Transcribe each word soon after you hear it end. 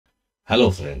Hello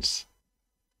friends,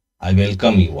 I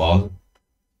welcome you all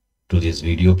to this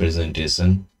video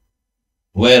presentation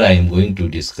where I am going to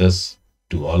discuss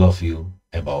to all of you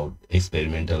about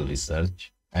experimental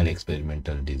research and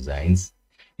experimental designs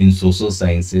in social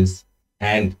sciences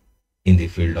and in the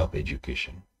field of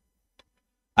education.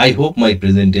 I hope my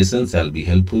presentation shall be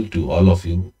helpful to all of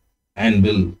you and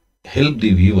will help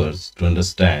the viewers to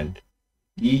understand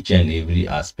each and every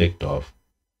aspect of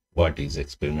what is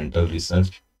experimental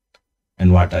research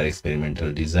and what are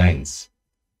experimental designs.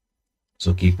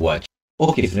 So keep watching.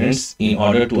 Okay friends, in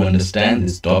order to understand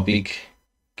this topic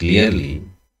clearly,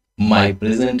 my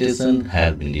presentation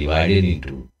has been divided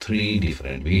into three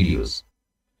different videos.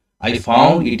 I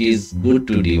found it is good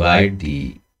to divide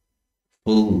the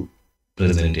full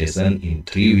presentation in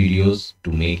three videos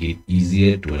to make it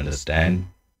easier to understand,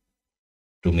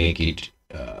 to make it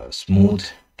smooth,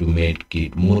 to make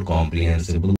it more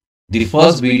comprehensible. The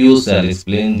first video shall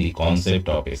explain the concept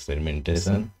of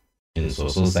experimentation in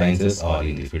social sciences or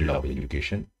in the field of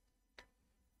education.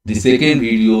 The second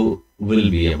video will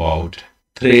be about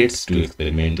threats to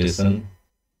experimentation,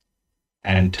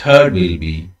 and third will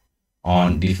be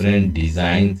on different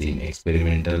designs in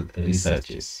experimental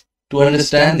researches. To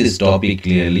understand this topic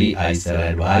clearly, I shall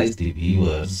advise the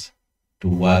viewers to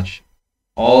watch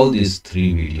all these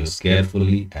three videos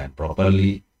carefully and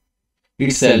properly.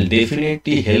 It shall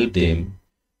definitely help them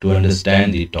to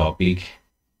understand the topic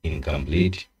in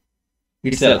complete.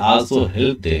 It shall also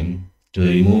help them to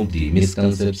remove the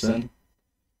misconception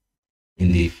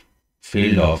in the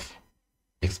field of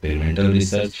experimental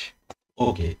research.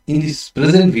 Okay, in this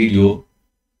present video,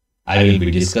 I will be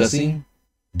discussing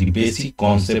the basic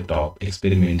concept of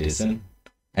experimentation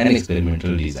and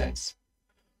experimental designs.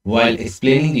 While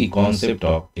explaining the concept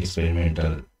of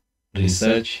experimental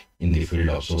research in the field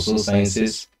of social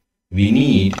sciences, we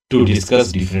need to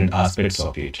discuss different aspects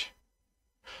of it.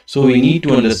 So we need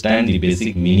to understand the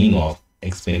basic meaning of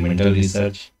experimental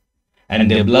research and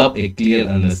develop a clear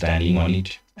understanding on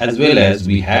it, as well as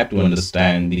we have to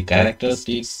understand the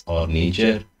characteristics or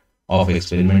nature of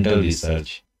experimental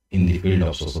research in the field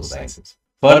of social sciences.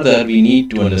 Further, we need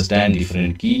to understand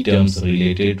different key terms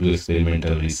related to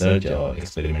experimental research or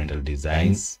experimental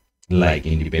designs like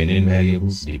independent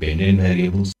variables, dependent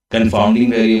variables, confounding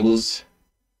variables,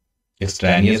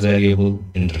 extraneous variable,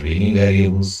 intervening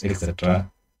variables,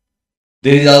 etc.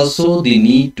 There is also the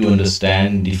need to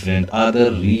understand different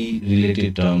other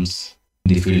related terms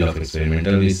in the field of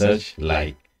experimental research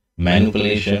like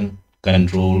manipulation,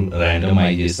 control,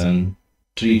 randomization,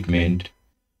 treatment.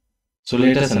 So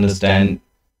let us understand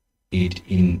it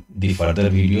in the further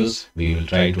videos. We will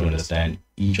try to understand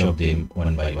each of them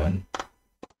one by one.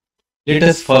 Let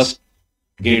us first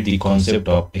get the concept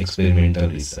of experimental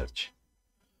research.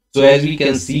 So as we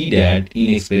can see that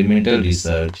in experimental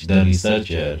research, the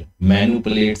researcher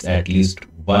manipulates at least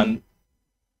one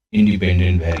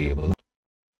independent variable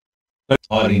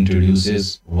or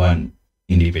introduces one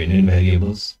independent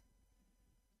variables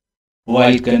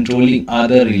while controlling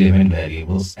other relevant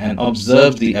variables and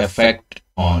observes the effect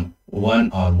on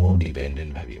one or more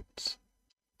dependent variables.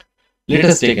 Let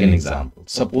us take an example.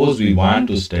 Suppose we want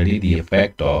to study the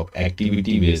effect of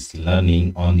activity-based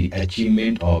learning on the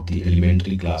achievement of the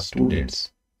elementary class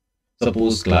students.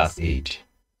 Suppose class 8.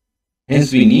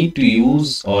 Hence, we need to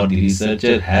use, or the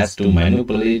researcher has to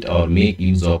manipulate or make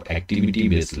use of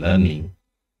activity-based learning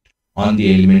on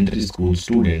the elementary school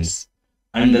students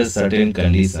under certain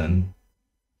conditions,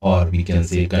 or we can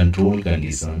say control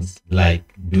conditions, like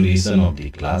duration of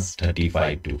the class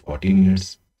 35 to 40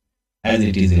 minutes as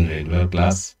it is in regular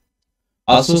class.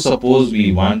 Also, suppose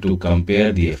we want to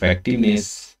compare the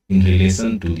effectiveness in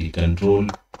relation to the control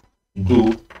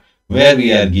group where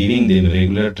we are giving them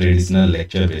regular traditional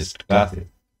lecture based classes.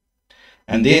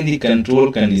 And then the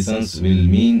control conditions will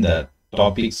mean that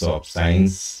topics of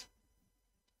science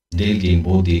dealt in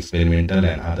both the experimental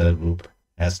and other group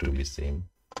has to be same.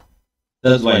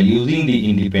 Thus, while using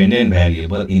the independent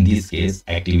variable, in this case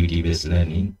activity based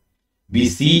learning, we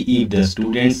see if the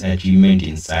student's achievement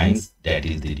in science, that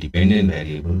is the dependent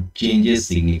variable, changes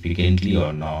significantly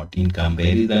or not in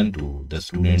comparison to the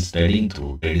student studying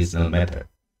through traditional method.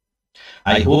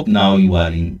 I hope now you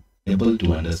are able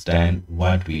to understand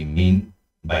what we mean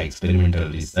by experimental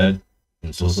research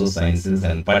in social sciences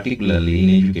and particularly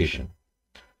in education.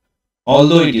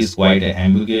 Although it is quite an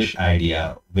ambiguous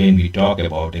idea when we talk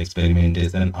about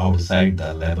experimentation outside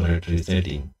the laboratory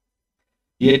setting,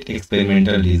 yet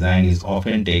experimental design is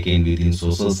often taken within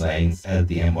social science as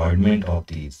the embodiment of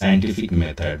the scientific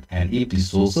method, and if the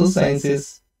social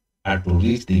sciences are to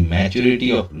reach the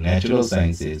maturity of natural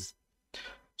sciences,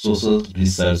 social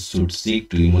research should seek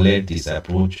to emulate this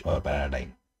approach or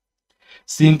paradigm.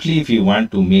 Simply, if you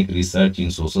want to make research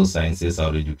in social sciences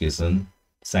or education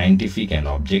scientific and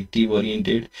objective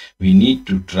oriented, we need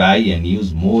to try and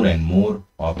use more and more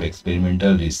of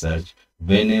experimental research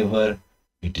whenever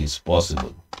it is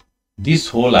possible. This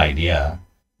whole idea,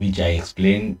 which I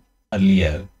explained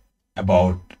earlier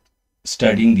about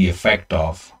studying the effect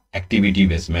of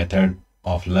activity-based method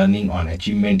of learning on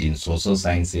achievement in social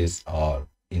sciences or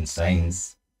in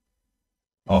science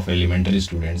of elementary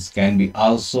students, can be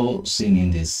also seen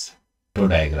in this flow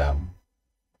diagram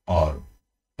or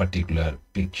particular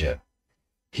picture.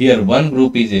 Here one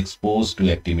group is exposed to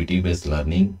activity-based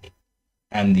learning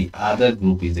and the other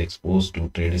group is exposed to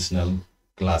traditional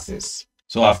classes.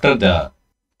 So after the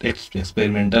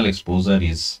experimental exposure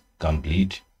is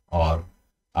complete, or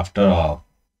after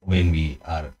when we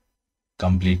are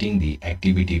completing the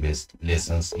activity-based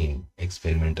lessons in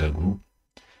experimental group,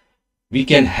 we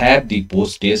can have the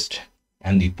post-test,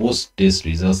 and the post-test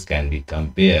results can be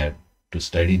compared to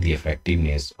study the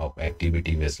effectiveness of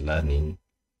activity-based learning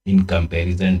in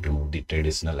comparison to the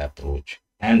traditional approach.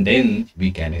 And then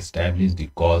we can establish the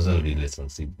causal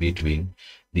relationship between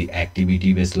the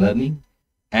activity-based learning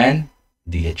and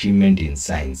the achievement in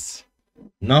science.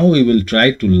 Now we will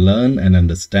try to learn and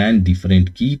understand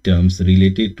different key terms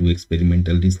related to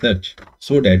experimental research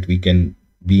so that we can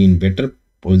be in better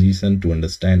position to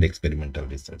understand experimental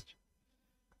research.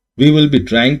 We will be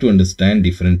trying to understand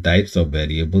different types of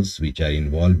variables which are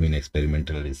involved in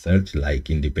experimental research, like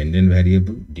independent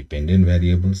variable, dependent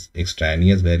variables,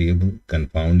 extraneous variable,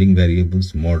 confounding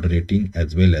variables, moderating,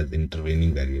 as well as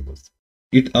intervening variables.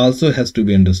 It also has to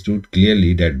be understood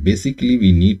clearly that basically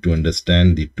we need to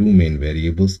understand the two main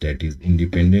variables, that is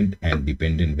independent and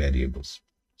dependent variables,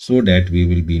 so that we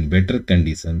will be in better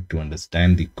condition to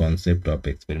understand the concept of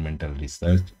experimental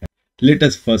research. Let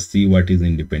us first see what is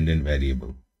independent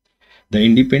variable. The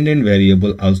independent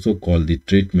variable, also called the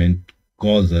treatment,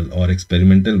 causal, or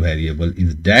experimental variable,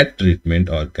 is that treatment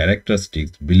or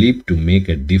characteristics believed to make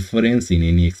a difference in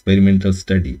any experimental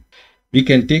study. We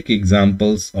can take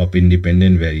examples of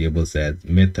independent variables as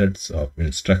methods of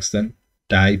instruction,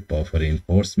 type of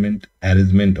reinforcement,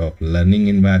 arrangement of learning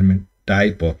environment,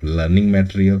 type of learning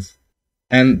materials,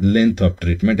 and length of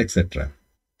treatment, etc.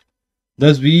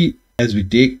 Thus, as we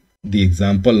take the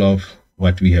example of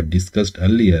what we have discussed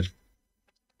earlier,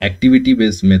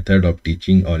 activity-based method of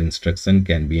teaching or instruction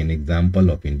can be an example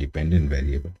of independent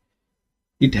variable.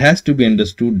 It has to be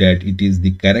understood that it is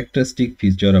the characteristic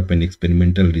feature of an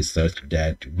experimental research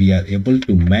that we are able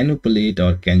to manipulate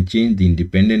or can change the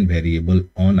independent variable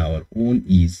on our own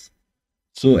ease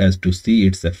so as to see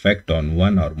its effect on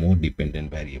one or more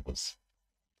dependent variables.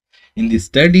 In the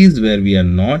studies where we are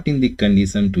not in the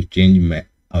condition to change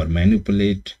or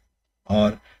manipulate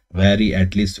or vary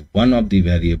at least one of the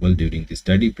variable during the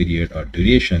study period or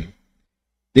duration,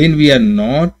 then we are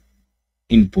not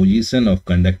in position of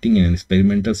conducting an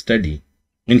experimental study.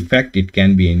 In fact, it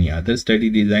can be any other study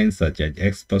design such as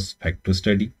ex post facto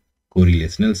study,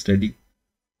 correlational study,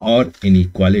 or any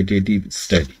qualitative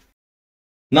study.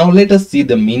 Now let us see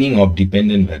the meaning of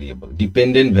dependent variable.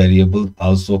 Dependent variable,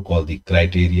 also called the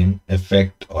criterion,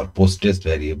 effect, or post-test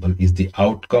variable, is the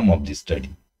outcome of the study.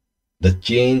 The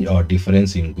change or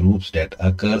difference in groups that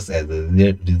occurs as a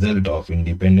result of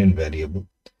independent variable.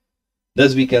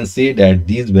 Thus, we can say that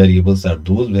these variables are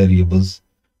those variables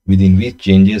within which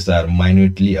changes are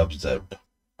minutely observed.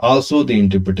 Also, the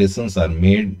interpretations are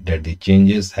made that the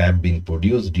changes have been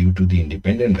produced due to the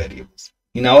independent variables.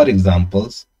 In our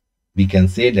examples, we can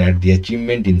say that the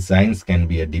achievement in science can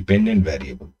be a dependent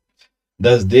variable.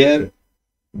 Thus, there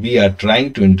we are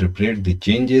trying to interpret the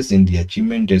changes in the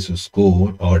achievement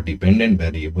score or dependent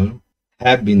variable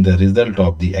have been the result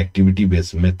of the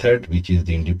activity-based method, which is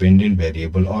the independent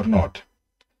variable or not.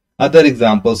 Other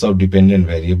examples of dependent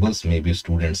variables may be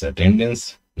students'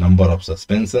 attendance, number of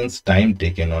suspensions, time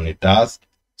taken on a task,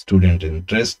 student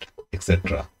interest,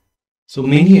 etc. So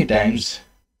many times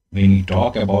when we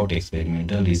talk about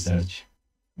experimental research,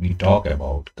 we talk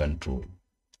about control.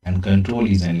 And control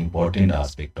is an important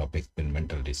aspect of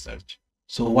experimental research.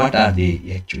 So what are they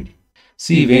actually?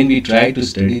 See, when we try to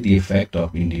study the effect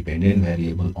of independent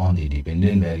variable on the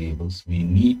dependent variables, we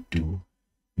need to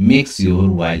make sure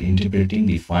while interpreting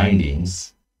the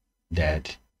findings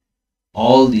that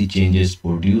all the changes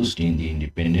produced in the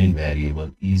independent variable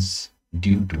is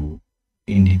due to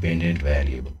independent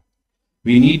variable.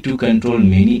 We need to control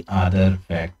many other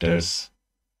factors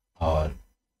or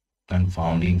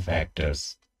confounding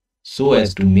factors so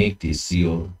as to make this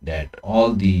sure that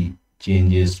all the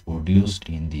changes produced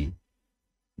in the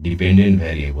dependent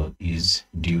variable is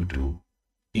due to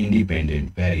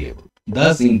independent variable.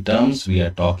 Thus, in terms, we are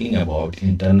talking about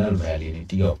internal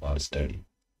validity of our study.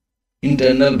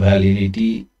 Internal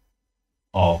validity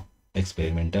of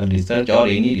experimental research or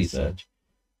any research.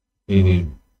 We will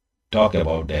talk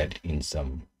about that in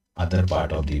some other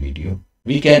part of the video.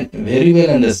 We can very well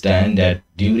understand that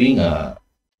during a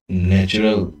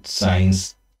natural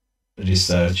science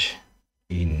research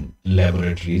in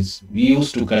laboratories, we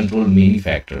used to control many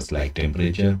factors like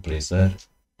temperature, pressure,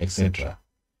 etc.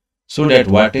 so that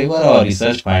whatever our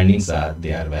research findings are,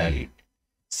 they are valid.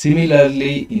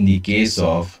 Similarly, in the case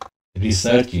of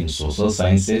research in social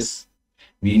sciences,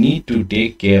 we need to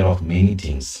take care of many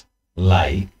things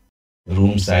like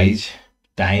room size,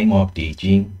 time of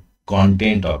teaching,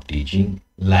 content of teaching,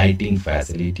 lighting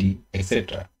facility,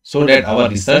 etc. so that our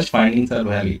research findings are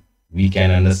valid. We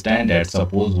can understand that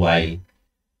suppose while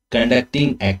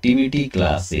conducting activity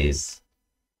classes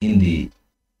in the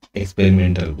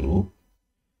experimental group,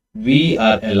 we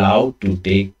are allowed to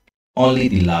take only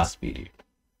the last period.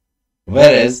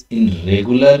 Whereas in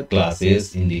regular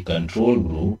classes in the control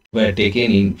group were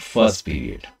taken in first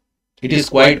period. It is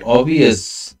quite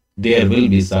obvious there will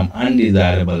be some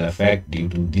undesirable effect due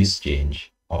to this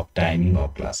change of timing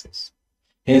of classes.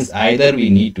 Hence, either we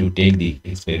need to take the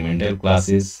experimental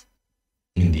classes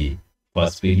in the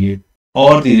first period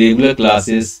or the regular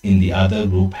classes in the other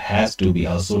group has to be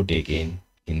also taken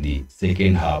in the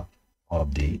second half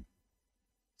of the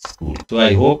school. So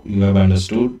I hope you have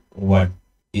understood what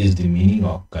is the meaning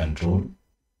of control.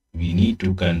 We need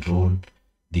to control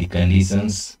the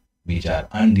conditions which are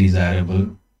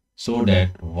undesirable so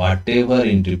that whatever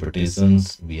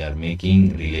interpretations we are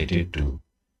making related to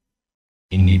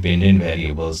independent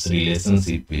variables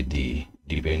relationship with the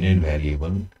dependent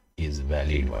variable is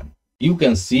valid one. You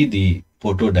can see the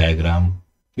photo diagram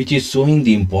which is showing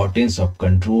the importance of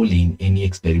control in any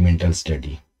experimental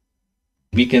study.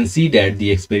 We can see that the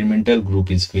experimental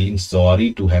group is feeling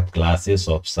sorry to have classes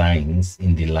of science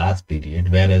in the last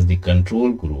period, whereas the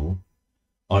control group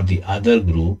or the other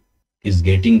group is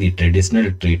getting the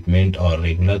traditional treatment or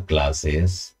regular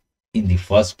classes in the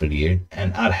first period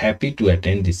and are happy to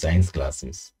attend the science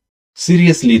classes.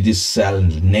 Seriously, this shall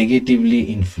negatively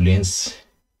influence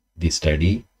the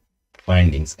study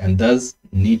findings and thus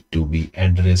need to be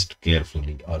addressed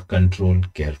carefully or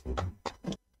controlled carefully.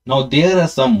 Now, there are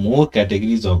some more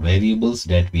categories of variables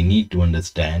that we need to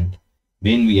understand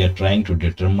when we are trying to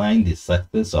determine the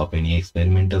success of any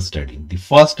experimental study. The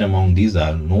first among these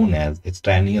are known as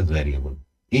extraneous variable.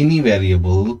 Any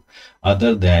variable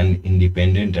other than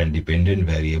independent and dependent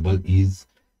variable is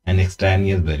an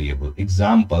extraneous variable.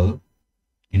 Example,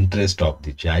 interest of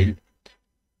the child,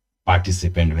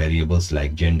 participant variables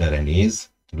like gender and age,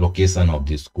 location of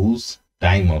the schools,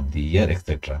 time of the year,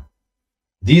 etc.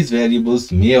 These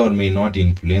variables may or may not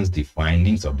influence the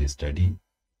findings of the study.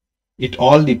 It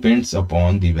all depends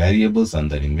upon the variables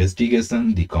under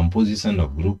investigation, the composition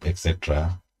of group,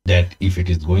 etc. that if it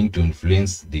is going to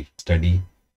influence the study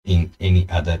in any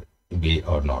other way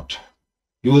or not.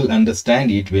 You will understand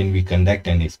it when we conduct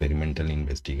an experimental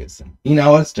investigation. In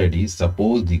our study,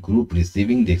 suppose the group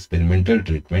receiving the experimental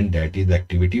treatment, that is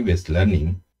activity-based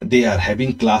learning, they are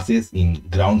having classes in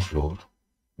ground floor,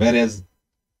 whereas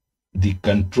the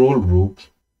control group,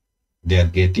 they are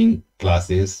getting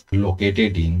classes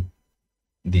located in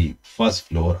the first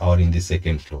floor or in the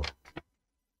second floor.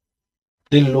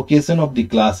 The location of the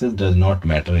classes does not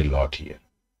matter a lot here.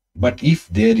 But if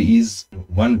there is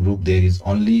one group, there is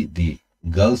only the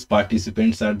girls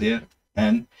participants are there,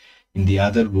 and in the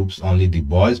other groups only the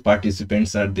boys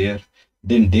participants are there,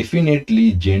 then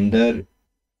definitely gender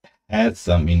has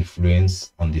some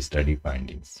influence on the study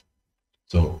findings.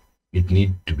 So it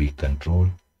need to be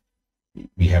controlled.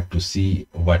 We have to see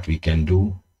what we can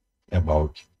do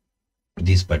about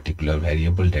this particular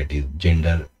variable, that is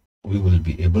gender. We will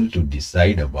be able to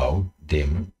decide about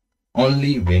them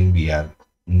only when we are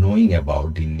knowing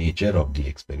about the nature of the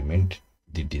experiment,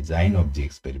 the design of the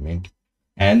experiment,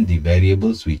 and the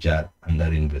variables which are under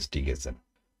investigation.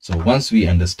 So once we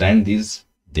understand this,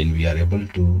 then we are able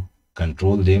to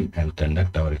control them and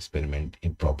conduct our experiment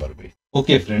in proper way.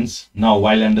 Okay friends, now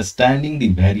while understanding the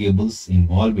variables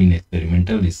involved in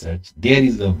experimental research, there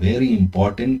is a very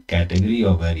important category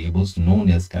of variables known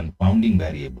as confounding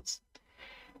variables.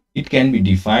 It can be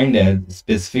defined as a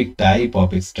specific type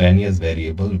of extraneous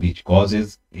variable which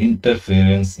causes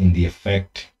interference in the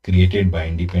effect created by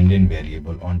independent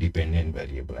variable on dependent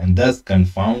variable and thus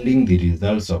confounding the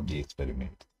results of the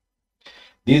experiment.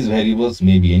 These variables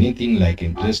may be anything like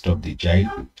interest of the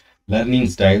child, learning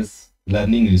styles,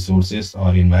 learning resources,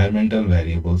 or environmental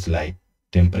variables like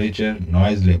temperature,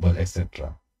 noise level,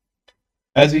 etc.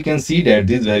 As we can see that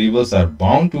these variables are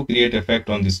bound to create effect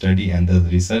on the study, and the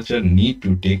researcher need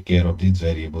to take care of these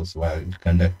variables while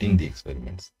conducting the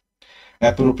experiments.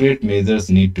 Appropriate measures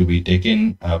need to be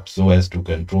taken up so as to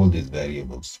control these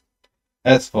variables.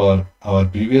 As for our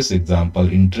previous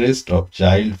example, interest of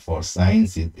child for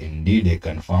science is indeed a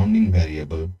confounding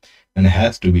variable and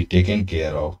has to be taken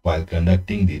care of while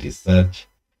conducting the research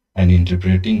and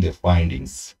interpreting the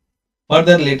findings.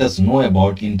 Further, let us know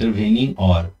about intervening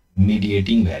or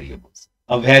mediating variables.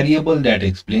 A variable that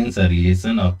explains a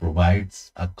relation or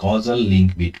provides a causal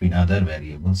link between other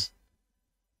variables,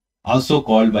 also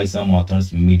called by some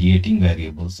authors mediating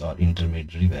variables or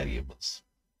intermediary variables.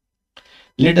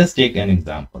 Let us take an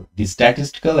example. The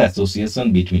statistical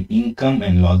association between income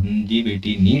and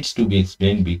longevity needs to be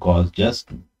explained because just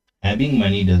having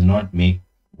money does not make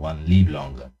one live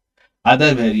longer.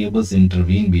 Other variables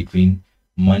intervene between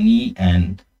money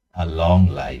and a long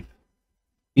life.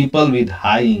 People with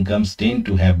high incomes tend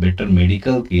to have better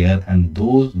medical care, and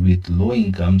those with low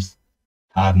incomes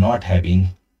are not having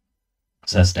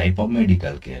such type of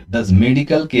medical care. Thus,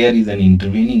 medical care is an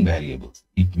intervening variable.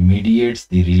 It mediates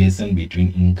the relation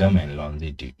between income and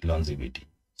longevity.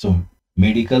 So,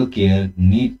 medical care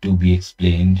need to be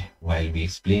explained while we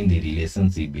explain the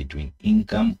relationship between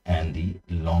income and the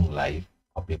long life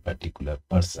of a particular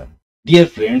person. Dear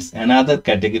friends, another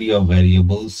category of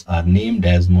variables are named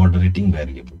as moderating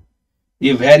variable.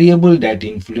 A variable that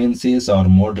influences or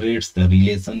moderates the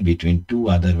relation between two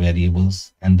other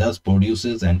variables and thus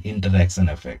produces an interaction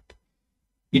effect.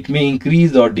 It may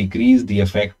increase or decrease the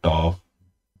effect of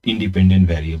independent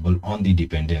variable on the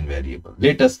dependent variable.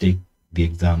 Let us take the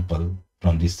example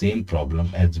from the same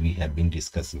problem as we have been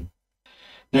discussing.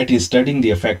 That is studying the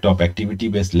effect of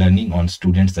activity-based learning on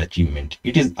students' achievement.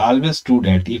 It is always true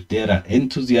that if there are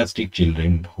enthusiastic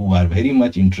children who are very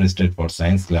much interested for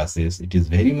science classes, it is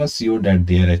very much sure that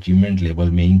their achievement level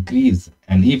may increase.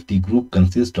 And if the group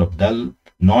consists of dull,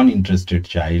 non-interested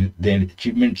child, their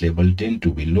achievement level tend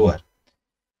to be lower.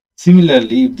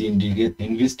 Similarly, if the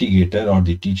investigator or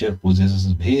the teacher possesses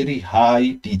very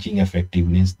high teaching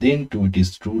effectiveness, then too it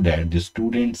is true that the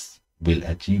students will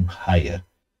achieve higher.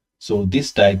 So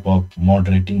this type of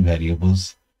moderating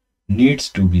variables needs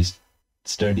to be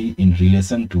studied in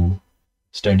relation to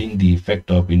studying the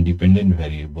effect of independent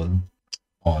variable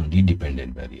on the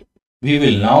dependent variable. We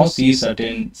will now see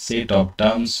certain set of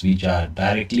terms which are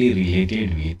directly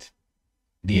related with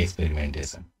the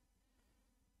experimentation.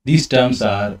 These terms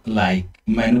are like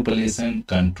manipulation,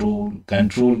 control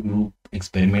group,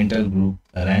 experimental group,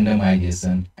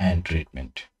 randomization, and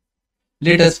treatment.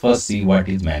 Let us first see what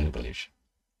is manipulation.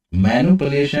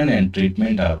 Manipulation and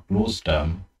treatment are close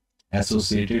terms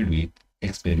associated with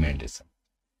experimentation.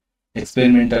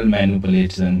 Experimental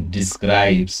manipulation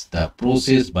describes the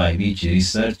process by which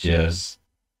researchers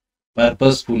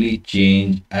purposefully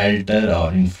change, alter,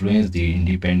 or influence the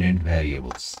independent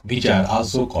variables, which are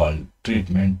also called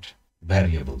treatment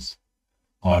variables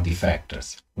or the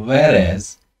factors.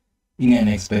 Whereas in an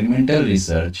experimental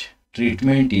research,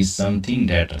 treatment is something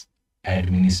that is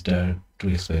administered to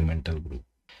experimental group.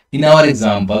 In our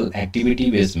example,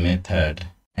 activity-based method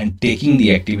and taking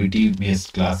the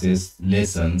activity-based classes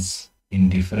lessons in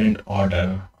different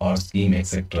order or scheme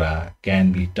etc.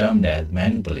 can be termed as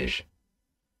manipulation.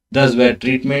 Thus, where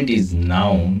treatment is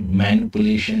noun,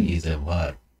 manipulation is a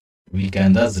verb. We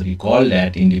can thus recall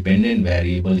that independent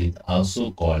variable is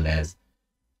also called as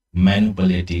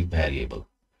manipulative variable.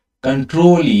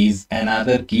 Control is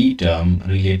another key term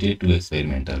related to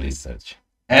experimental research.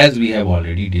 As we have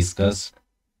already discussed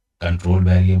control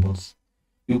variables,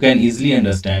 you can easily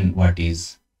understand what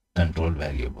is control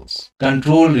variables.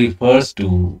 Control refers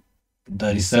to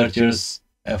the researcher's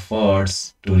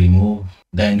efforts to remove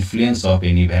the influence of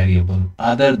any variable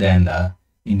other than the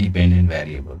independent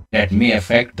variable that may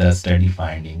affect the study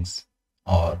findings,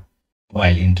 or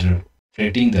while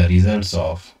interpreting the results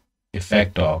of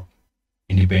effect of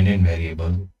independent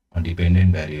variable on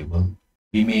dependent variable,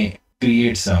 we may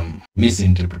create some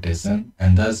misinterpretation,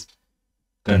 and thus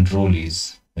control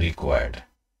is required.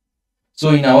 So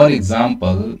in our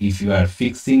example, if you are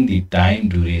fixing the time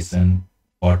duration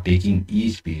for taking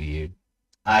each period,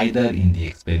 either in the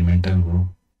experimental group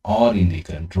or in the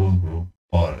control group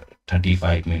for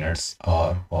 35 minutes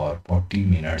or for 40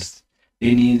 minutes,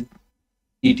 then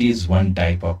it is one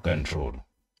type of control.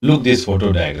 Look this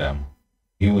photo diagram.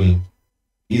 You will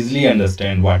easily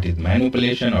understand what is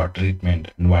manipulation or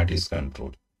treatment and what is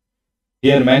control.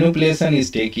 Here manipulation is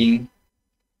taking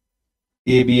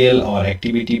ABL or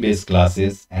activity-based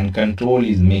classes, and control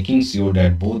is making sure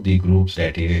that both the groups,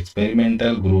 that is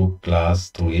experimental group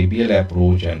class through ABL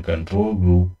approach and control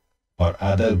group or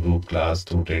other group class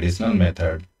through traditional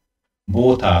method.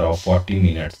 Both are of 40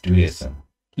 minutes duration.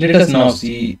 Let us now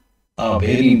see a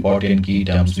very important key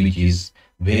terms which is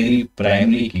very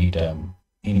primary key term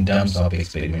in terms of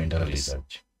experimental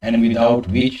research and without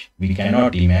which we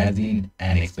cannot imagine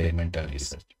an experimental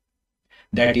research.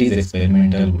 That is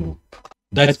experimental group.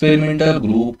 The experimental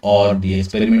group or the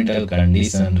experimental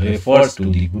condition refers to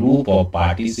the group of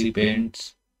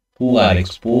participants who are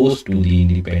exposed to the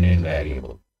independent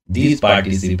variable. These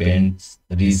participants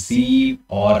receive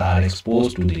or are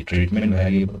exposed to the treatment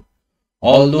variable.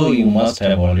 Although you must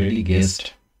have already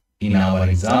guessed, in our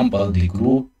example, the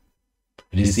group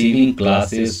receiving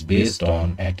classes based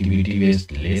on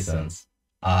activity-based lessons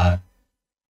are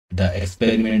the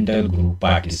experimental group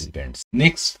participants.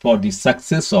 Next, for the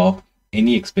success of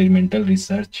any experimental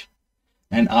research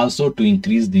and also to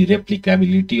increase the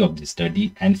replicability of the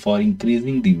study and for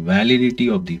increasing the validity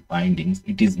of the findings,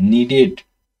 it is needed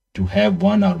to have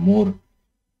one or more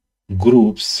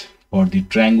groups for the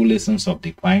triangulations of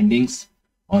the findings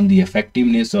on the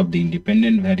effectiveness of the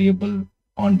independent variable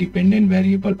on dependent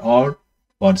variable or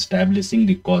for establishing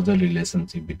the causal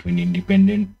relationship between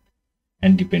independent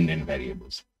and dependent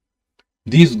variables.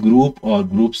 These group or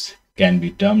groups can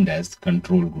be termed as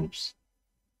control groups.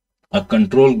 A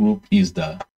control group is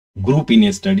the group in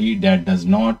a study that does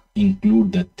not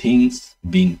include the things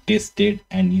being tested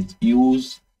and is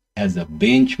used as a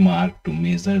benchmark to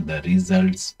measure the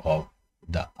results of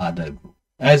the other group.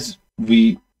 As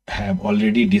we have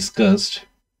already discussed,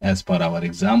 as per our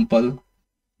example,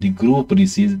 the group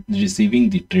receiving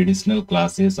the traditional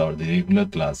classes or the regular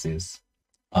classes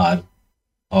are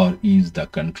or is the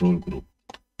control group.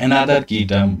 Another key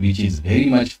term which is very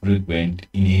much frequent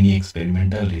in any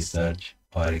experimental research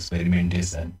or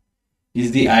experimentation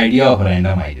is the idea of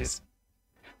randomization.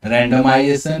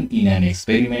 Randomization in an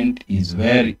experiment is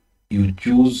where you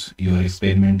choose your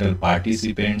experimental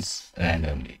participants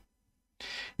randomly.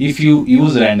 If you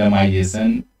use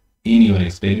randomization in your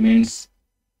experiments,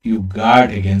 you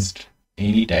guard against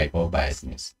any type of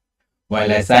biasness.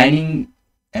 While assigning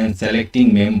and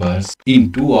selecting members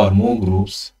in two or more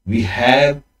groups, we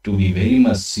have to be very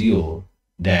much sure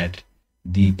that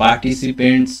the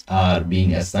participants are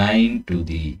being assigned to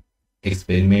the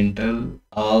experimental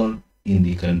or in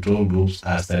the control groups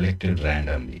are selected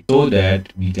randomly so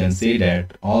that we can say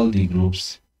that all the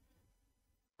groups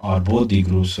or both the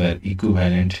groups were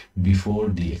equivalent before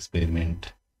the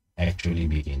experiment actually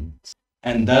begins.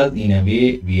 And thus, in a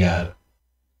way, we are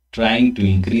trying to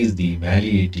increase the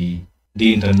validity,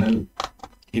 the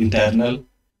internal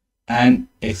and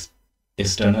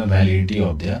external validity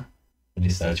of the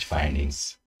research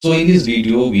findings. So in this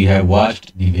video, we have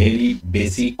watched the very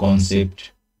basic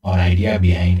concept or idea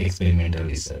behind experimental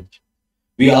research.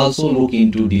 We also look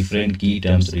into different key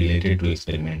terms related to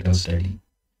experimental study,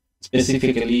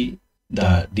 specifically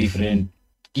the different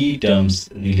key terms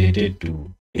related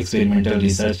to experimental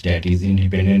research, that is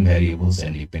independent variables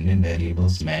and dependent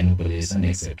variables, manipulation,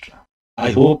 etc.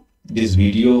 I hope this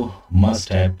video must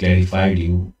have clarified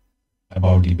you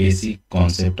about the basic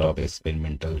concept of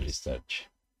experimental research.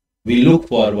 We look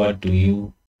forward to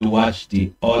you to watch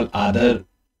the all other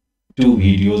two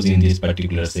videos in this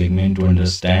particular segment to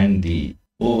understand the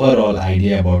overall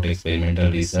idea about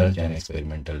experimental research and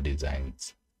experimental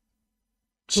designs.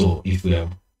 So if you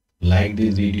have liked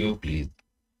this video, please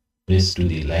press to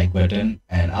the like button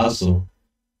and also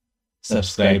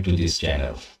subscribe to this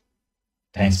channel.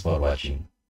 Thanks for watching.